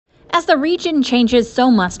As the region changes, so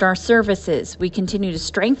must our services. We continue to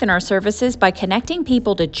strengthen our services by connecting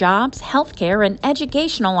people to jobs, healthcare, and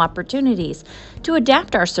educational opportunities. To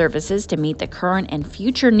adapt our services to meet the current and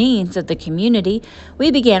future needs of the community,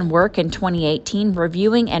 we began work in 2018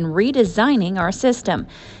 reviewing and redesigning our system.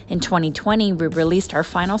 In 2020, we released our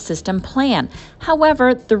final system plan.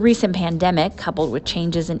 However, the recent pandemic, coupled with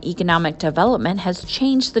changes in economic development, has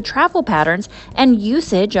changed the travel patterns and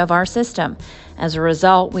usage of our system. As a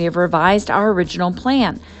result, we have revised our original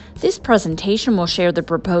plan. This presentation will share the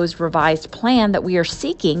proposed revised plan that we are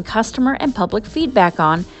seeking customer and public feedback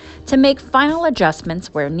on to make final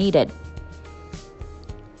adjustments where needed.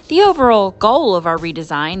 The overall goal of our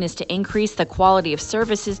redesign is to increase the quality of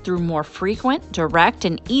services through more frequent, direct,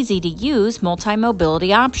 and easy-to-use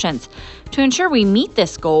multi-mobility options. To ensure we meet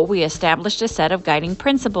this goal, we established a set of guiding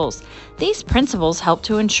principles. These principles help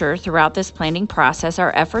to ensure throughout this planning process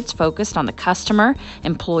our efforts focused on the customer,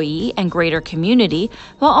 employee, and greater community,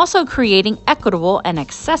 while also creating equitable and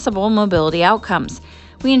accessible mobility outcomes.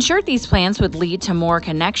 We ensured these plans would lead to more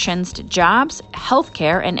connections to jobs,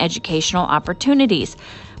 healthcare, and educational opportunities.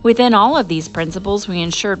 Within all of these principles, we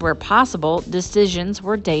ensured where possible, decisions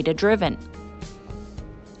were data-driven.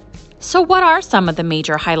 So what are some of the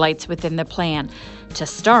major highlights within the plan? To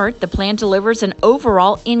start, the plan delivers an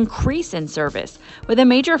overall increase in service, with a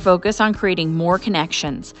major focus on creating more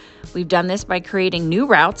connections. We've done this by creating new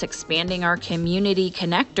routes, expanding our community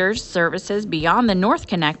connectors services beyond the North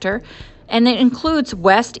Connector, and it includes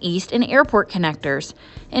West, East, and Airport connectors.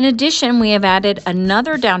 In addition, we have added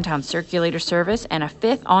another downtown circulator service and a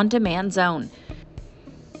fifth on-demand zone.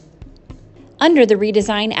 Under the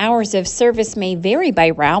redesign, hours of service may vary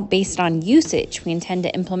by route based on usage. We intend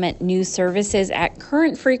to implement new services at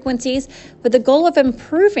current frequencies with the goal of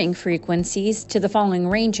improving frequencies to the following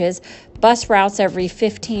ranges: bus routes every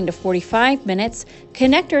 15 to 45 minutes,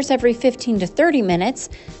 connectors every 15 to 30 minutes,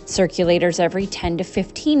 circulators every 10 to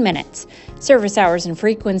 15 minutes. Service hours and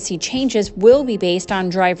frequency changes will be based on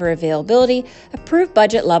driver availability, approved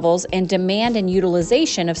budget levels, and demand and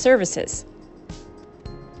utilization of services.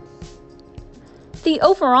 The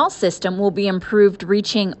overall system will be improved,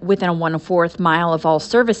 reaching within a 1/4 mile of all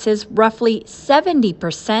services roughly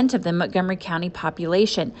 70% of the Montgomery County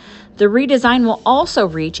population. The redesign will also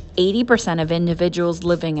reach 80% of individuals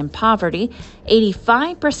living in poverty,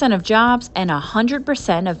 85% of jobs, and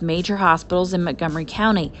 100% of major hospitals in Montgomery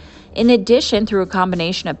County. In addition, through a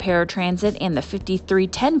combination of paratransit and the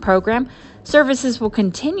 5310 program, services will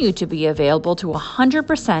continue to be available to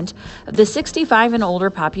 100% of the 65 and older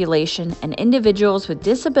population and individuals with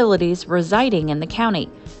disabilities residing in the county.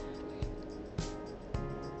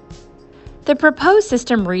 The proposed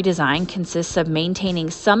system redesign consists of maintaining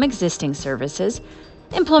some existing services,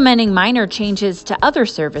 implementing minor changes to other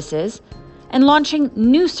services, and launching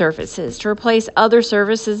new services to replace other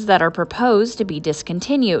services that are proposed to be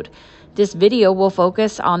discontinued. This video will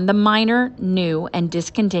focus on the minor, new, and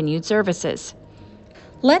discontinued services.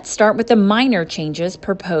 Let's start with the minor changes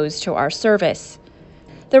proposed to our service.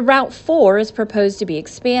 The Route 4 is proposed to be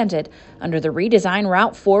expanded. Under the redesign,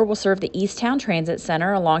 Route 4 will serve the Easttown Transit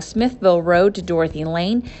Center along Smithville Road to Dorothy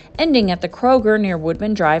Lane, ending at the Kroger near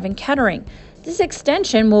Woodman Drive in Kettering. This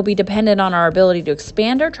extension will be dependent on our ability to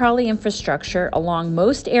expand our trolley infrastructure along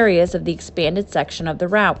most areas of the expanded section of the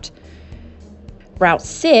route. Route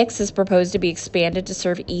 6 is proposed to be expanded to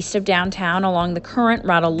serve east of downtown along the current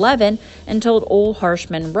Route 11 until Old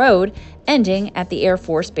Harshman Road, ending at the Air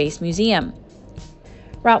Force Base Museum.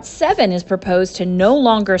 Route 7 is proposed to no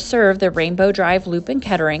longer serve the Rainbow Drive Loop in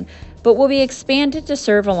Kettering, but will be expanded to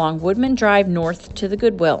serve along Woodman Drive north to the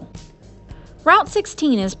Goodwill. Route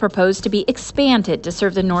 16 is proposed to be expanded to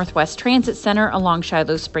serve the Northwest Transit Center along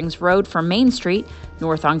Shiloh Springs Road from Main Street,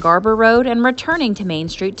 north on Garber Road, and returning to Main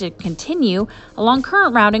Street to continue along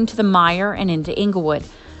current routing to the Meijer and into Inglewood.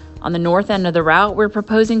 On the north end of the route, we're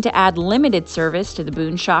proposing to add limited service to the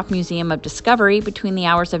Boone Shock Museum of Discovery between the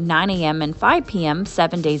hours of 9 a.m. and 5 p.m.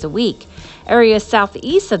 7 days a week. Areas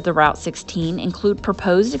southeast of the Route 16 include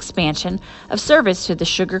proposed expansion of service to the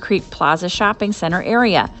Sugar Creek Plaza Shopping Center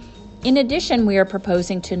area. In addition, we are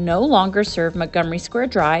proposing to no longer serve Montgomery Square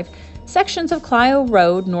Drive, sections of Clio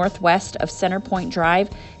Road northwest of Centerpoint Drive,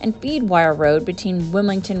 and Feedwire Road between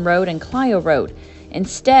Wilmington Road and Clio Road.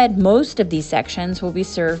 Instead, most of these sections will be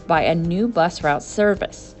served by a new bus route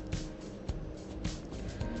service.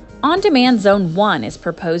 On-Demand Zone 1 is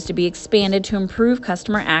proposed to be expanded to improve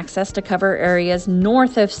customer access to cover areas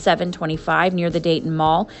north of 725 near the Dayton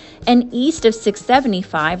Mall and east of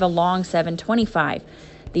 675 along 725.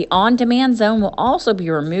 The on-demand zone will also be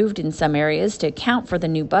removed in some areas to account for the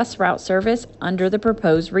new bus route service under the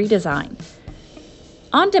proposed redesign.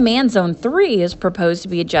 On-Demand Zone 3 is proposed to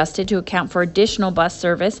be adjusted to account for additional bus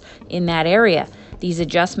service in that area. These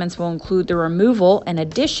adjustments will include the removal and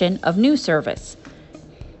addition of new service.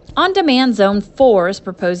 On-Demand Zone 4 is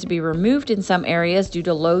proposed to be removed in some areas due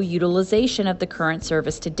to low utilization of the current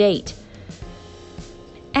service to date.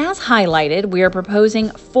 As highlighted, we are proposing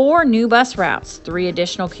 4 new bus routes, 3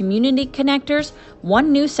 additional community connectors,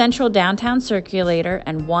 1 new central downtown circulator,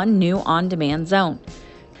 and 1 new on-demand zone.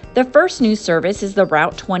 The first new service is the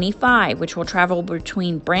Route 25, which will travel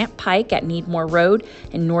between Brant Pike at Needmore Road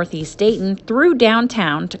in Northeast Dayton through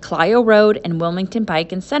downtown to Clio Road and Wilmington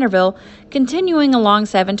Pike in Centerville, continuing along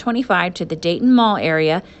 725 to the Dayton Mall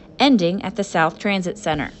area, ending at the South Transit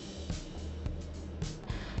Center.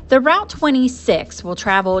 The Route 26 will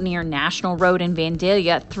travel near National Road in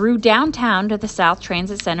Vandalia through downtown to the South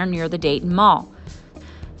Transit Center near the Dayton Mall.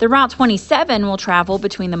 The Route 27 will travel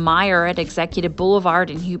between the Meijer at Executive Boulevard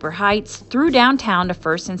in Huber Heights through downtown to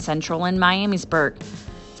First and Central in Miamisburg.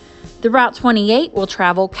 The Route 28 will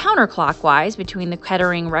travel counterclockwise between the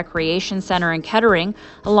Kettering Recreation Center in Kettering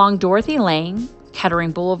along Dorothy Lane,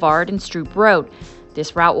 Kettering Boulevard, and Stroop Road.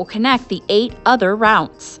 This route will connect the 8 other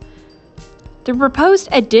routes. The proposed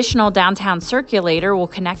additional downtown circulator will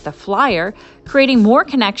connect the Flyer, creating more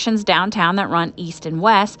connections downtown that run east and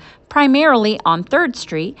west, primarily on 3rd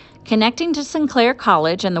Street, connecting to Sinclair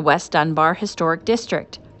College and the West Dunbar Historic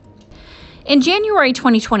District. In January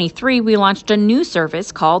 2023, we launched a new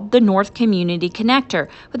service called the North Community Connector,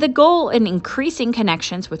 with a goal in increasing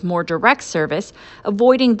connections with more direct service,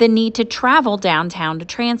 avoiding the need to travel downtown to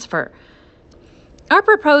transfer. Our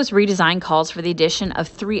proposed redesign calls for the addition of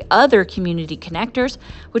 3 other community connectors,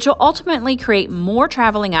 which will ultimately create more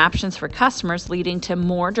traveling options for customers, leading to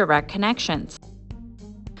more direct connections.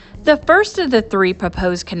 The first of the 3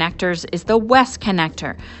 proposed connectors is the West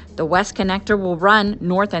Connector. The West Connector will run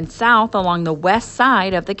north and south along the west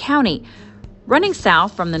side of the county, running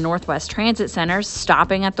south from the Northwest Transit Center,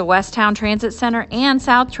 stopping at the Westtown Transit Center and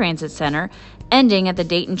South Transit Center, ending at the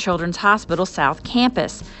Dayton Children's Hospital South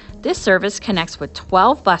Campus. This service connects with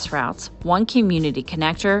 12 bus routes, 1 community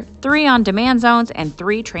connector, 3 on-demand zones, and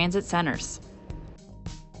 3 transit centers.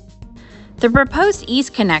 The proposed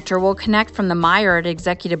East Connector will connect from the Meijer at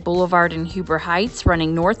Executive Boulevard in Huber Heights,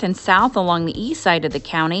 running north and south along the east side of the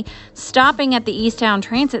county, stopping at the Easttown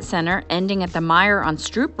Transit Center, ending at the Meijer on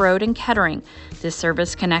Stroop Road in Kettering. This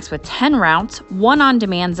service connects with 10 routes, 1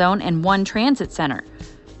 on-demand zone, and 1 transit center.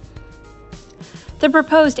 The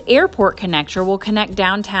proposed Airport Connector will connect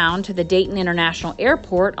downtown to the Dayton International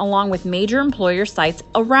Airport along with major employer sites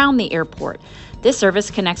around the airport. This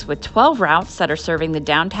service connects with 12 routes that are serving the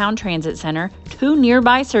Downtown Transit Center, 2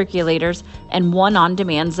 nearby circulators, and 1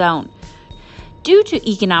 on-demand zone. Due to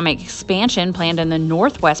economic expansion planned in the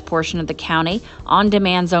northwest portion of the county,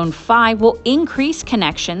 On-Demand Zone 5 will increase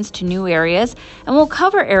connections to new areas and will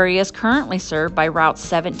cover areas currently served by Routes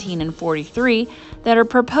 17 and 43 that are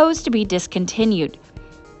proposed to be discontinued.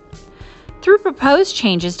 Through proposed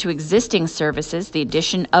changes to existing services, the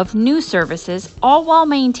addition of new services, all while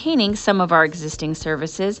maintaining some of our existing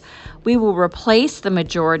services, we will replace the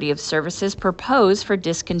majority of services proposed for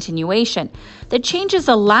discontinuation. The changes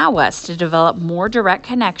allow us to develop more direct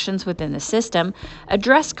connections within the system,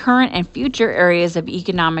 address current and future areas of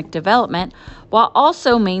economic development, while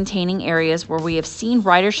also maintaining areas where we have seen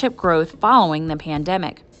ridership growth following the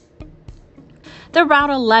pandemic. The Route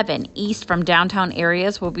 11 east from downtown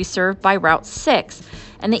areas will be served by Route 6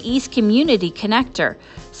 and the East Community Connector.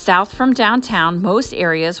 South from downtown, most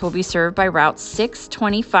areas will be served by Routes 6,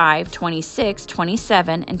 25, 26,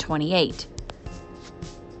 27, and 28.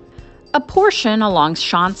 A portion along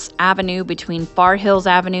Shantz Avenue between Far Hills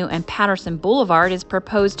Avenue and Patterson Boulevard is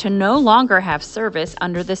proposed to no longer have service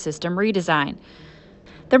under the system redesign.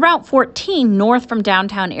 The Route 14 north from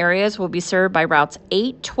downtown areas will be served by Routes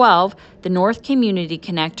 8, 12, the North Community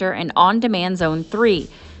Connector, and On-Demand Zone 3.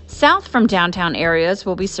 South from downtown areas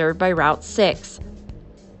will be served by Route 6.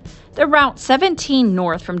 The Route 17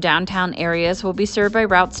 north from downtown areas will be served by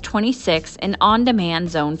Routes 26 and On-Demand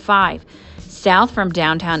Zone 5. South from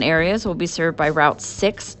downtown areas will be served by Routes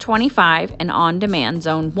 6, 25, and On-Demand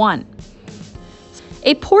Zone 1.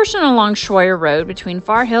 A portion along Schroyer Road between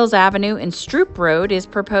Far Hills Avenue and Stroop Road is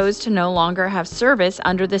proposed to no longer have service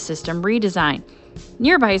under the system redesign.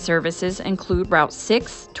 Nearby services include Route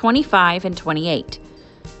 6, 25, and 28.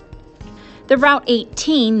 The Route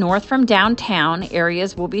 18 north from downtown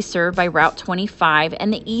areas will be served by Route 25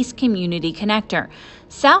 and the East Community Connector.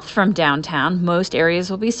 South from downtown, most areas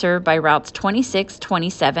will be served by Routes 26,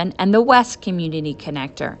 27, and the West Community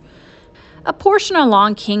Connector. A portion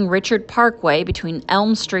along King Richard Parkway between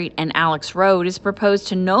Elm Street and Alex Road is proposed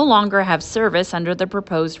to no longer have service under the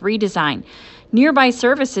proposed redesign. Nearby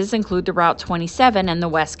services include the Route 27 and the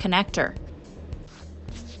West Connector.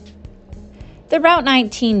 The Route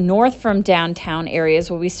 19 north from downtown areas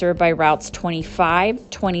will be served by routes 25,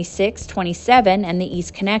 26, 27, and the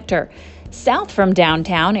East Connector. South from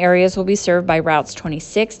downtown areas will be served by routes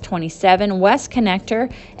 26, 27, West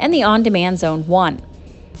Connector, and the On-Demand Zone 1.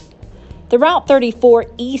 The Route 34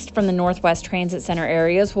 east from the Northwest Transit Center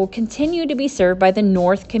areas will continue to be served by the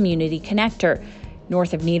North Community Connector.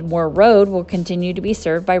 North of Needmore Road will continue to be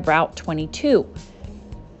served by Route 22.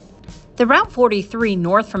 The Route 43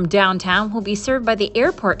 north from downtown will be served by the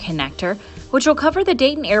Airport Connector, which will cover the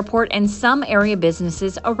Dayton Airport and some area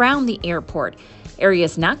businesses around the airport.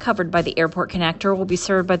 Areas not covered by the Airport Connector will be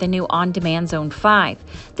served by the new On-Demand Zone 5.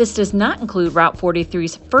 This does not include Route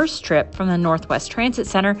 43's first trip from the Northwest Transit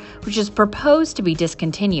Center, which is proposed to be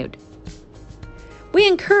discontinued. We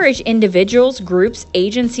encourage individuals, groups,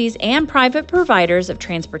 agencies, and private providers of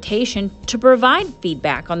transportation to provide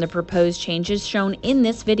feedback on the proposed changes shown in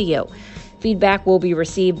this video. Feedback will be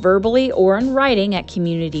received verbally or in writing at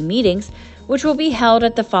community meetings, which will be held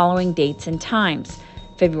at the following dates and times.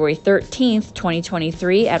 February 13th,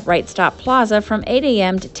 2023 at Right Stop Plaza from 8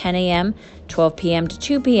 a.m. to 10 a.m., 12 p.m. to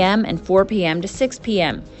 2 p.m., and 4 p.m. to 6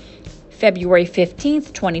 p.m. February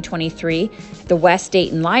 15th, 2023 at the West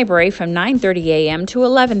Dayton Library from 9:30 a.m. to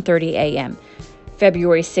 11:30 a.m.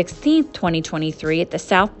 February 16th, 2023 at the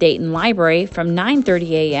South Dayton Library from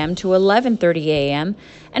 9:30 a.m. to 11:30 a.m.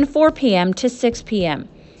 and 4 p.m. to 6 p.m.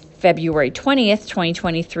 February 20th,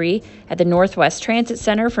 2023 at the Northwest Transit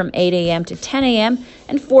Center from 8 a.m. to 10 a.m.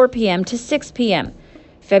 and 4 p.m. to 6 p.m.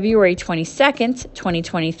 February 22nd,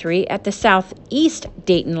 2023 at the Southeast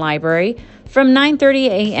Dayton Library from 9:30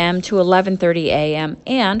 a.m. to 11:30 a.m.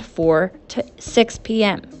 and 4 to 6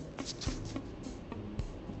 p.m.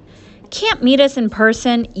 Can't meet us in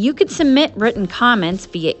person? You could submit written comments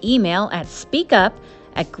via email at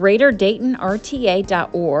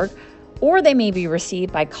speakup@greaterdaytonrta.org, or they may be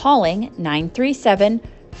received by calling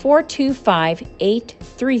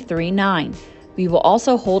 937-425-8339. We will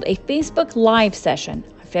also hold a Facebook Live session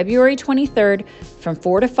on February 23rd from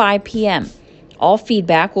 4 to 5 p.m. All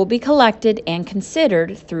feedback will be collected and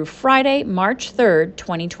considered through Friday, March 3rd,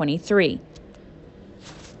 2023.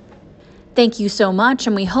 Thank you so much,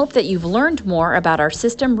 and we hope that you've learned more about our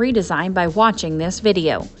system redesign by watching this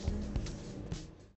video.